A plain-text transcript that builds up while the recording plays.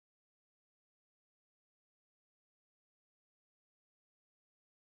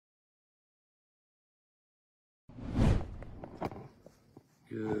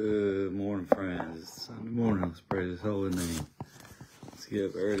Good morning, friends. It's Sunday morning. Let's praise His holy name. Let's get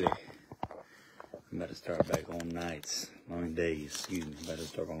up early. I'm about to start back on days. Excuse me. I'm about to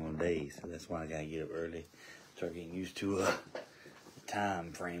start on days. So that's why I gotta get up early. Start getting used to a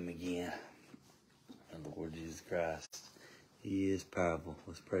time frame again. And the Lord Jesus Christ, He is powerful.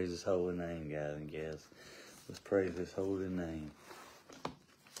 Let's praise His holy name, guys and gals. Let's praise His holy name.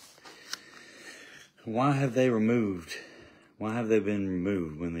 Why have they been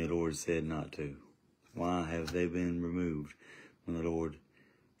removed when the Lord said not to? Why have they been removed when the Lord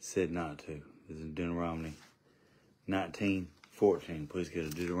said not to? This is Deuteronomy 19:14. Please go to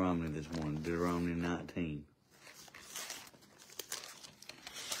Deuteronomy this morning. Deuteronomy 19.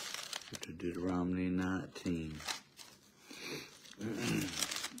 Go to Deuteronomy 19.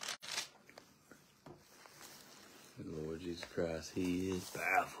 The Lord Jesus Christ, He is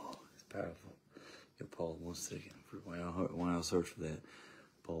powerful. He's powerful. Paul, 1 second. When I'll search for that.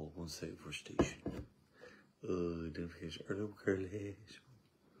 Paul, 1 second for station. Identification. Kearley.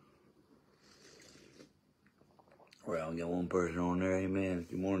 Well, I'll get one person on there. Amen.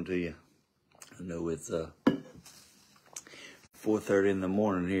 Good morning to you. I know it's 4:30 in the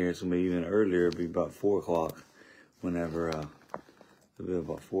morning here. It's gonna be even earlier. It'll be about 4 o'clock. Whenever it'll be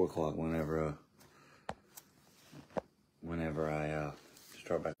about 4 o'clock. Whenever I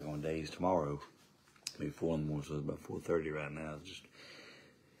start back on days tomorrow. Maybe 4 in the morning, so it's about 4:30 right now. It's just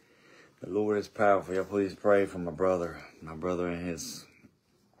the Lord is powerful. Y'all please pray for my brother and his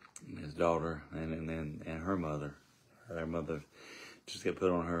daughter and her mother. Her mother just got put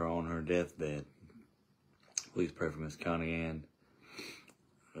on her deathbed. Please pray for Miss Connie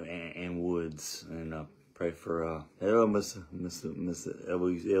Ann Woods, and pray for Miss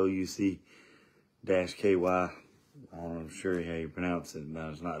LUC-KY. I'm sure how you pronounce it,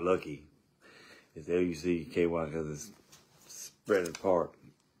 but it's not Lucky. It's LUCKY because it's spread apart.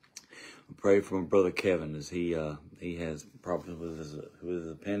 Pray for my brother Kevin as he has problems with his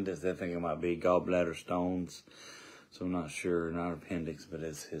appendix. They think it might be gallbladder stones, so I'm not sure. Not appendix, but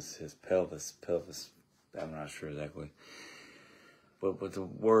it's his pelvis. I'm not sure exactly. But the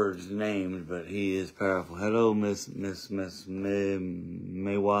word's named, but he is powerful. Hello, Miss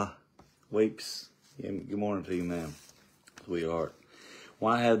Maywa Wapes. Yeah, good morning to you, ma'am, sweetheart.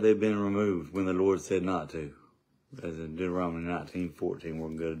 Why have they been removed when the Lord said not to? As in Deuteronomy 19:14. We're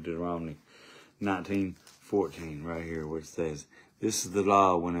going to go to Deuteronomy 19:14 right here, where it says, "This is the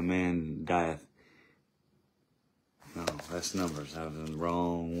law when a man dieth." No, that's Numbers. I was in the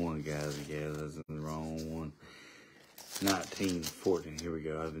wrong one, guys and gals. I was in the wrong one. 19:14. Here we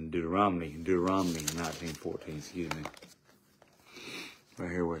go. I was in Deuteronomy 19:14. Excuse me.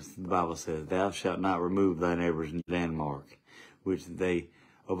 Right here, where the Bible says, "Thou shalt not remove thy neighbor's landmark, which they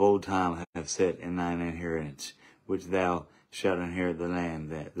of old time have set in thine inheritance, which thou shalt inherit the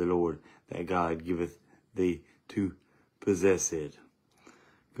land that the Lord thy God giveth thee to possess it."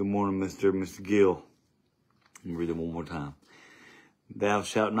 Good morning, Mr. Gill. Let me read it one more time. "Thou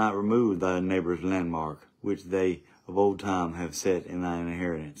shalt not remove thy neighbor's landmark, which they of old time have set in thine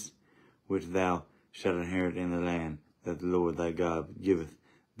inheritance, which thou shalt inherit in the land that the Lord thy God giveth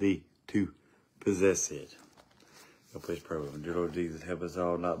thee to possess it." So please pray with me. Dear Lord Jesus, help us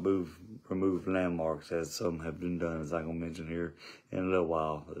all not remove landmarks as some have been done, as I'm going to mention here in a little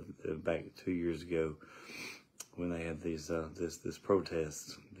while. Back 2 years ago, when they had this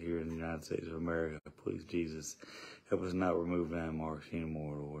protest here in the United States of America. Please, Jesus, help us not remove landmarks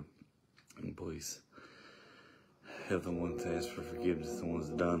anymore, Lord. And please help the ones to ask for forgiveness, the ones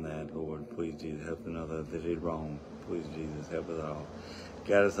that done that, Lord. Please, Jesus, help them know that they did wrong. Please, Jesus, help us all.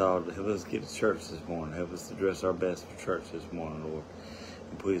 Guide us all. Help us get to church this morning. Help us to dress our best for church this morning, Lord.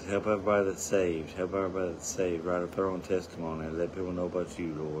 And please help everybody that's saved. Help everybody that's saved. Write up their own testimony and let people know about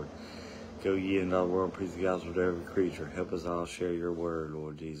you, Lord. Go ye into all the world and preach the gospel to every creature. Help us all share your word,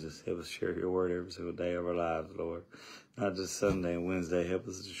 Lord Jesus. Help us share your word every single day of our lives, Lord. Not just Sunday and Wednesday. Help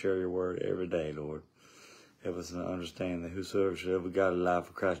us to share your word every day, Lord. Help us to understand that whosoever shall ever God alive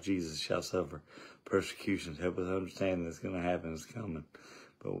for Christ Jesus shall suffer persecutions. Help us understand that it's going to happen, it's coming.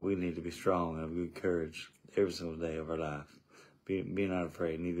 But we need to be strong and have good courage every single day of our life. Be not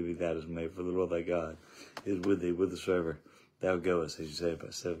afraid, neither be thou dismayed, for the Lord thy God is with thee, whithersoever thou goest, as you said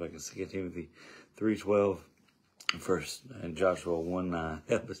back in 2 Timothy 3:12, and Joshua 1:9.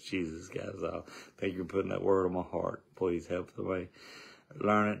 Help us, Jesus, guys. Thank you for putting that word on my heart. Please help somebody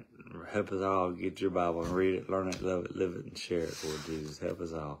learn it. Help us all get your Bible and read it, learn it, love it, live it, and share it, Lord Jesus. Help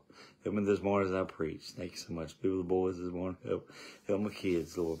us all. Help me this morning as I preach. Thank you so much. Be with the boys this morning. Help my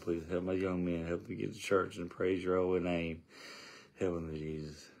kids, Lord, please. Help my young men. Help me get to church and praise your holy name. Help me,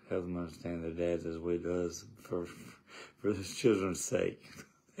 Jesus. help them understand their dads as we does for the children's sake.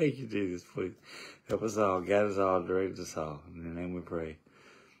 Thank you, Jesus. Please help us all, guide us all, direct us all. In your name we pray.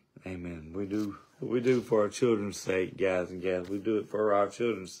 Amen. We do what we do for our children's sake, guys and gals. We do it for our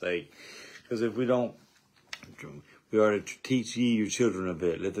children's sake. Because if we don't, we are to teach ye your children a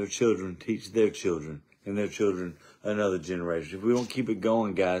bit. Let their children teach their children, and their children another generation. If we don't keep it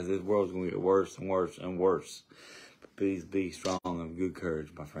going, guys, this world's going to get worse and worse and worse. But please be strong and of good courage,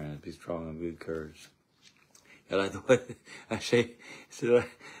 my friends. Be strong and of good courage. I like the way I shake. So,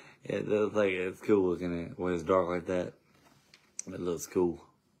 yeah, it looks like it's cool looking at when it's dark like that. It looks cool.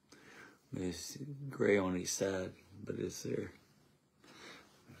 It's gray on each side, but it's there.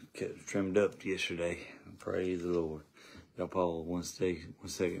 Kept trimmed up yesterday. Praise the Lord. Y'all, Paul, one second for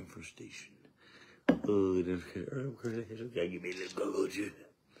station. Oh, gotta give me a little go, you.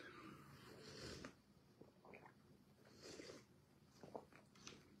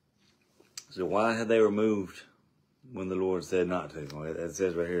 So why had they removed when the Lord said not to? It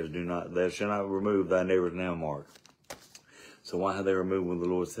says right here, thou shalt not remove thy neighbor's landmark. So why had they removed when the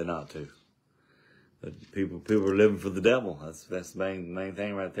Lord said not to? People are living for the devil. That's the main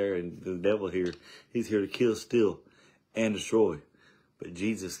thing right there. And the devil here, he's here to kill, steal, and destroy. But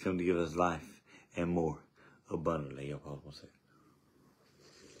Jesus come to give us life and more abundantly, your Apostle said.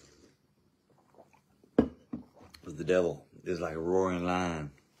 But the devil is like a roaring lion,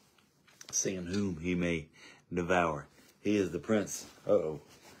 seeing whom he may devour. He is the prince.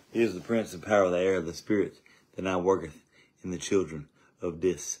 He is the prince and power of the air, the spirit that now worketh in the children of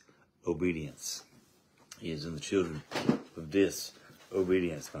disobedience. He is in the children of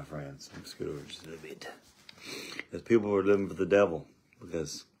disobedience, my friends. I'm scoot over just a little bit. As people are living for the devil,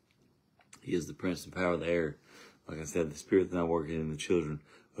 because he is the prince and power of the air. Like I said, the spirit that now working in the children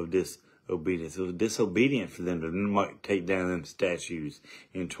of disobedience. It was disobedient for them to take down them statues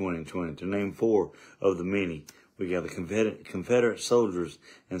in 2020. To name 4 of the many, we got the Confederate Soldiers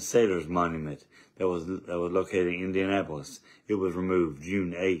and Sailors Monument that was located in Indianapolis. It was removed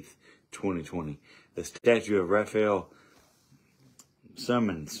June 8th, 2020. The statue of Raphael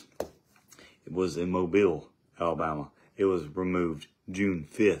Simmons, it was in Mobile, Alabama. It was removed June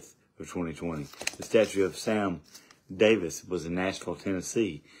 5th of 2020. The statue of Sam Davis was in Nashville,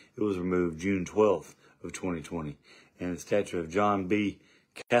 Tennessee. It was removed June 12th of 2020. And the statue of John B.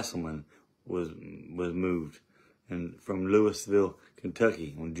 Castleman was moved from Louisville,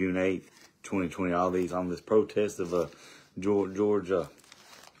 Kentucky on June 8th, 2020. All these on this protest of Georgia.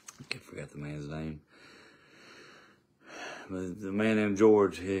 I forgot the man's name. But the man named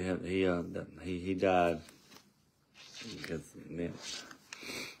George, he died because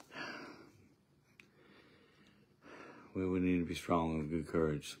we need to be strong and good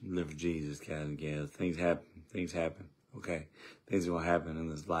courage. Live for Jesus, guys and gals. Things happen. Okay, things are gonna happen in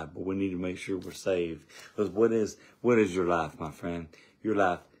this life, but we need to make sure we're saved. Because what is your life, my friend? Your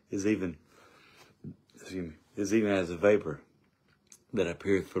life is even as a vapor that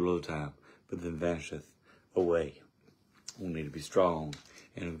appeareth for a little time, but then vanisheth away. We need to be strong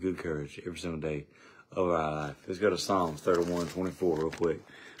and of good courage every single day of our life. Let's go to Psalms 31:24 real quick.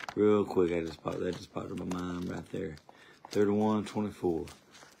 That just popped in my mind right there. 31:24.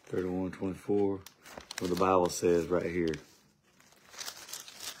 31:24. What the Bible says right here.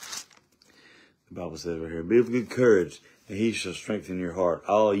 The Bible says right here, be of good courage, and he shall strengthen your heart,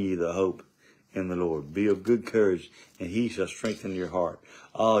 all ye that hope in the Lord. Be of good courage, and he shall strengthen your heart,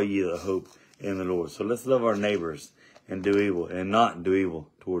 all ye that hope in the Lord. So let's love our neighbors and do evil, and not do evil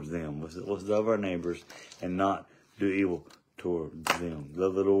towards them. Let's love our neighbors and not do evil towards them.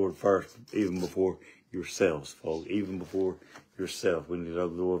 Love the Lord first, even before yourselves, folks. Even before yourself. We need to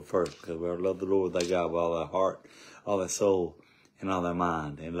love the Lord first, because we are to love the Lord thy God with all thy heart, all thy soul, and all thy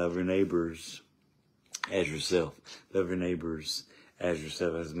mind. And love your neighbors as yourself. Love your neighbors as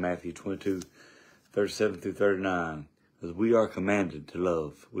yourself. As Matthew 22:37-39. Because we are commanded to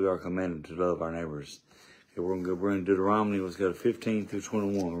love. We are commanded to love our neighbors. Okay, we're in Deuteronomy. Let's go to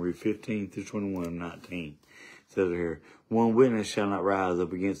 15-21. We'll read 15-21 and 19. It says here, one witness shall not rise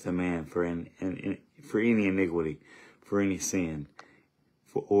up against a man for any iniquity, for any sin,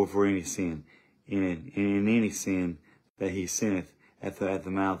 for any sin, in any sin that he sinneth at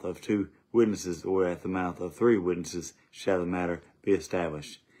the mouth of 2 witnesses, or at the mouth of 3 witnesses, shall the matter be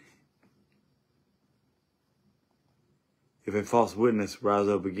established. If a false witness rise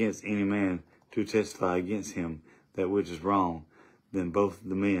up against any man to testify against him that which is wrong, then both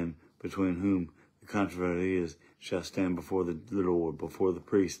the men between whom the controversy is shall stand before the Lord, before the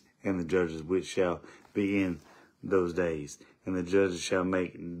priest and the judges, which shall be in those days. And the judges shall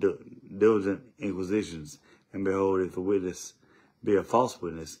make diligent inquisitions. And behold, if the witness be a false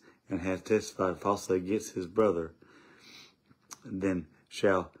witness, and hath testified falsely against his brother, then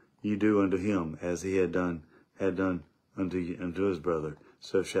shall you do unto him as he had done unto his brother.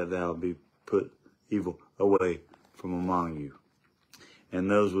 So shalt thou be put evil away from among you. And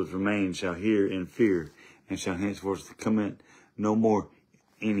those which remain shall hear in fear, and shall henceforth commit no more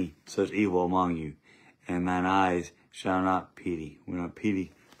any such evil among you. And thine eyes shall not pity. We're not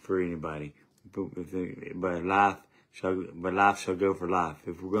pity for anybody. But life shall go for life.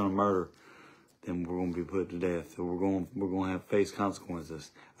 If we're going to murder, then we're going to be put to death. So we're going to have to face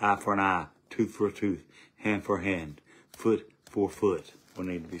consequences. Eye for an eye, tooth for a tooth, hand for hand, foot for foot. We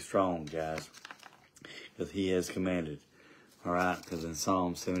need to be strong, guys, because he has commanded. All right, because in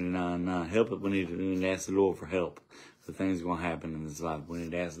Psalm 79:9, help it. We need to ask the Lord for help. The things are going to happen in this life. We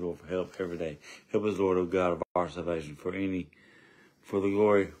need to ask the Lord for help every day. Help us, Lord, O God of our salvation, for the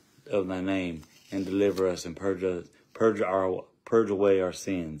glory of thy name, and deliver us and purge away our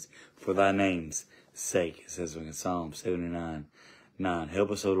sins for thy name's sake. It says in Psalm 79:9.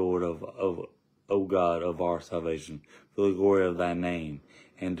 Help us, O Lord, O God of our salvation, for the glory of thy name,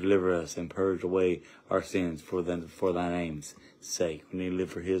 and deliver us and purge away our sins for thy name's sake. We need to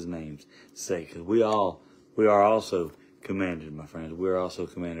live for his name's sake, because we are also commanded, my friends. We are also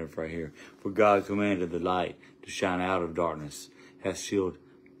commanded right here. For God commanded the light to shine out of darkness, hath shield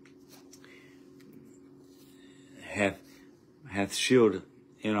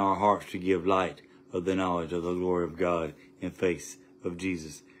in our hearts to give light of the knowledge of the glory of God in face of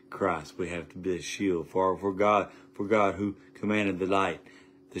Jesus Christ. We have to be a shield for God who commanded the light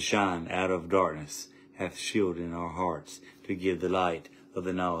to shine out of darkness, hath shield in our hearts to give the light of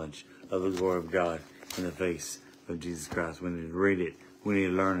the knowledge of the glory of God in the face of Jesus Christ. We need to read it. We need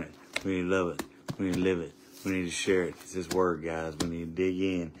to learn it. We need to love it. We need to live it. We need to share it. It's his word, guys. We need to dig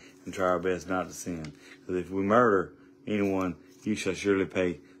in and try our best not to sin. Because if we murder anyone, you shall surely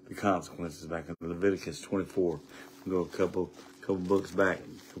pay the consequences. Back in Leviticus 24. We'll go a couple books back.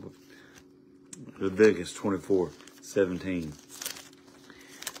 Leviticus 24:17.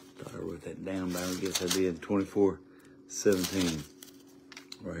 Thought I wrote that down, but I guess I did. 24:17.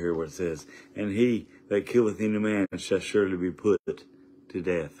 Right here where it says, and he that killeth any man shall surely be put to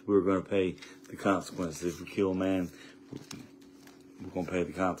death. We're going to pay the consequences. If we kill a man, we're going to pay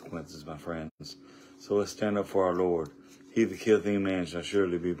the consequences, my friends. So let's stand up for our Lord. He that killeth any man shall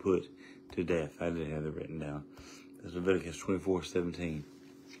surely be put to death. I did have it written down. That's Leviticus 24:17.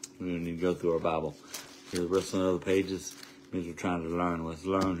 We're going to need to go through our Bible. Here's the rest of the other pages. It means we're trying to learn. Let's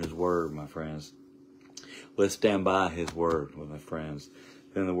learn his word, my friends. Let's stand by his word, my friends.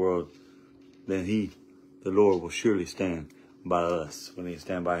 Then the Lord will surely stand by us. We need to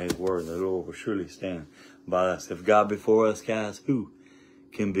stand by his word. The Lord will surely stand by us. If God be for us, guys, who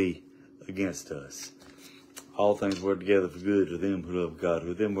can be against us? All things work together for good to them who love God,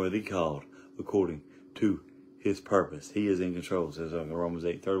 who them were they called according to his purpose. He is in control. It says in Romans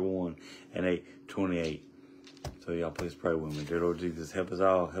 8:31 and 8:28. So y'all please pray with me. Dear Lord Jesus, help us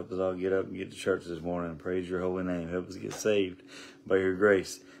all get up and get to church this morning and praise your holy name. Help us get saved by your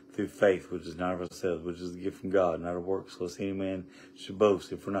grace through faith, which is not of ourselves, which is a gift from God, not of works, lest any man should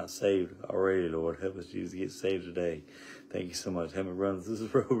boast. If we're not saved already, Lord, help us, Jesus, get saved today. Thank you so much. Help me run through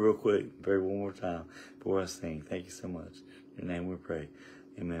this road real quick. Pray one more time before I sing. Thank you so much. In your name we pray.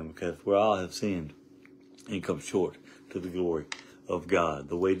 Amen. Because we all have sinned and come short to the glory of God.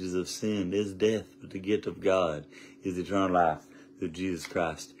 The wages of sin is death, but the gift of God is eternal life through Jesus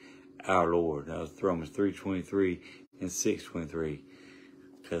Christ our Lord. That was Romans 3:23 and 6:23.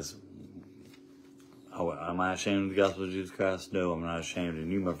 Because am I ashamed of the gospel of Jesus Christ? No, I'm not ashamed.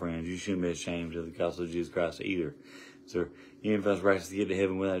 And you, my friends, you shouldn't be ashamed of the gospel of Jesus Christ either. Is there any of us righteous to get to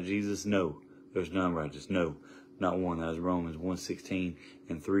heaven without Jesus? No. There's none righteous. No. Not one. That was Romans 1:16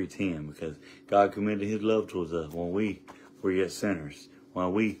 and 3:10. Because God commended his love towards us when we were yet sinners.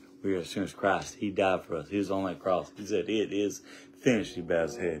 When we were yet sinners, Christ, he died for us. He was on that cross. He said, it is finished. He bowed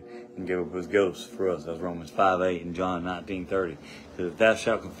his head and gave up his ghost for us. That's Romans 5:8 and John 19:30. Because if thou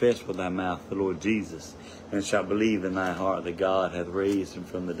shalt confess with thy mouth the Lord Jesus, and shalt believe in thy heart that God hath raised him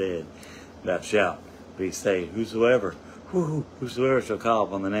from the dead, thou shalt be saved. Whosoever shall call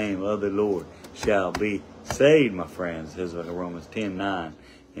upon the name of the Lord shall be saved, my friends. It says like Romans 10:9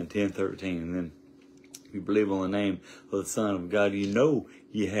 and 10:13. And then if you believe on the name of the Son of God, you know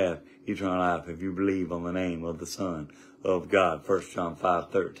you have eternal life if you believe on the name of the Son of God. 1 John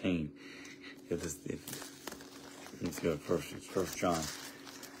 5:13. Let's go first. It's 1 John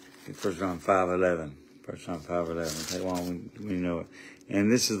 5:11. 1 John 5:11. Take long, we know it. And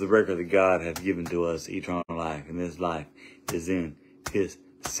this is the record that God hath given to us, eternal life, and this life is in his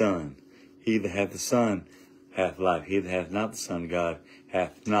Son. He that hath the Son hath life. He that hath not the Son of God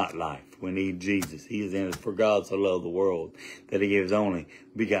hath not life. We need Jesus. He is in us. For God so loved the world that he gave his only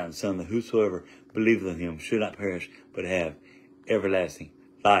begotten Son, that whosoever believeth in him should not perish, but have everlasting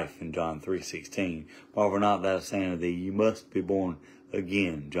life. In John 3:16. Marvel not that I say unto thee, you must be born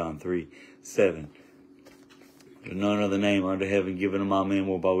again. John 3:7. There's none other name under heaven given among men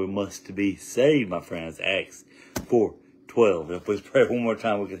whereby we must be saved, my friends. Acts 4:12. If we pray one more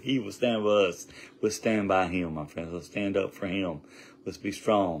time, because he will stand with us. We'll stand by him, my friends. Let's stand up for him. Let's be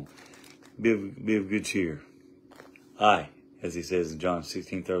strong. Be of good cheer. I, as he says in John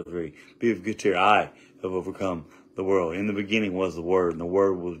 16:33, be of good cheer. I have overcome the world. In the beginning was the Word, and the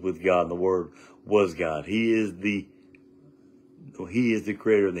Word was with God, and the Word was God. He is the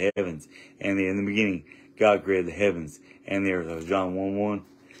creator of the heavens. And in the beginning, God created the heavens and the earth. That was John 1:1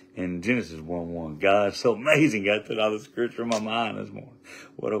 and Genesis 1:1. God is so amazing. God put all the scripture in my mind this morning.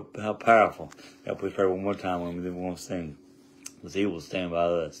 How powerful. God, please pray one more time when we want to sing. Because he will stand by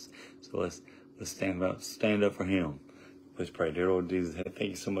us. So let's stand up for him. Let's pray. Dear Lord Jesus,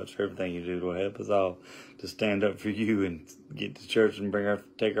 thank you so much for everything you do. Lord, help us all to stand up for you and get to church and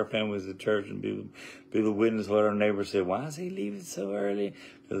take our families to church and be the witness. What our neighbor said, why is he leaving so early?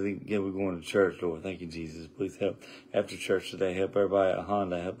 Because we're going to church, Lord. Thank you, Jesus. Please help after church today. Help everybody at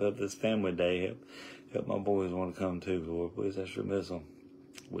Honda. Help this family day. Help my boys want to come too, Lord. Please, I sure miss them.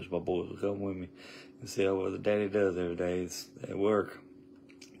 Wish my boys would come with me and see what the daddy does every day. It's at work.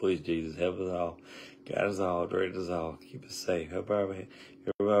 Please, Jesus, help us all. Guide us all, direct us all, keep us safe. Help everybody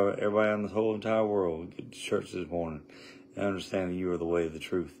in the whole entire world get to church this morning and understand that you are the way, the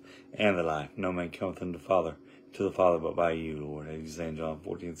truth, and the life. No man cometh unto the Father, but by you, Lord. As you say in John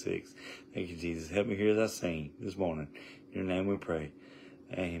 14:6. Thank you, Jesus. Help me hear as I sing this morning. In your name we pray.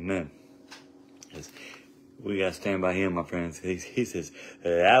 Amen. Yes. We got to stand by him, my friends. He says,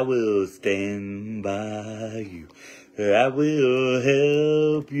 I will stand by you. I will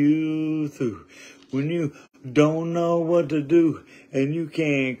help you through when you don't know what to do and you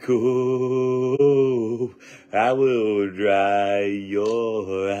can't cope. I will dry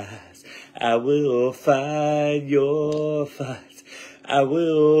your eyes. I will fight your fights. I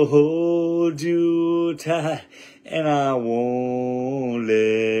will hold you tight and I won't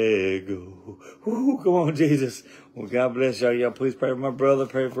let go. Woo, come on, Jesus. Well, God bless y'all. Y'all please pray for my brother.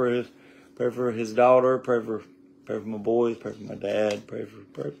 Pray for his daughter. Pray for my boys. Pray for my dad.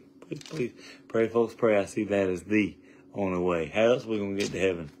 Please pray, folks. Pray. I see that as the only way. How else are we gonna get to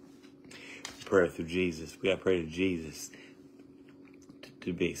heaven? Prayer through Jesus. We gotta pray to Jesus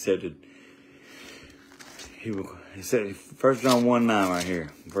to be accepted. He said, 1 John 1:9 right here.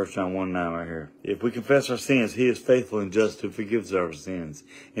 1 John 1:9 right here. If we confess our sins, he is faithful and just to forgive us our sins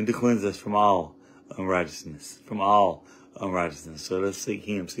and to cleanse us from all unrighteousness. From all unrighteousness. So let's seek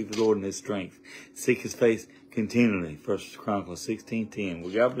him. Seek the Lord in his strength. Seek his face continually. 1 Chronicles 16:10.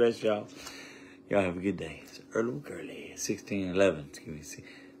 Well, God bless y'all. Y'all have a good day. It's Kearley 16:11. Excuse me.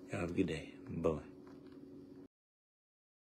 Y'all have a good day. Bye.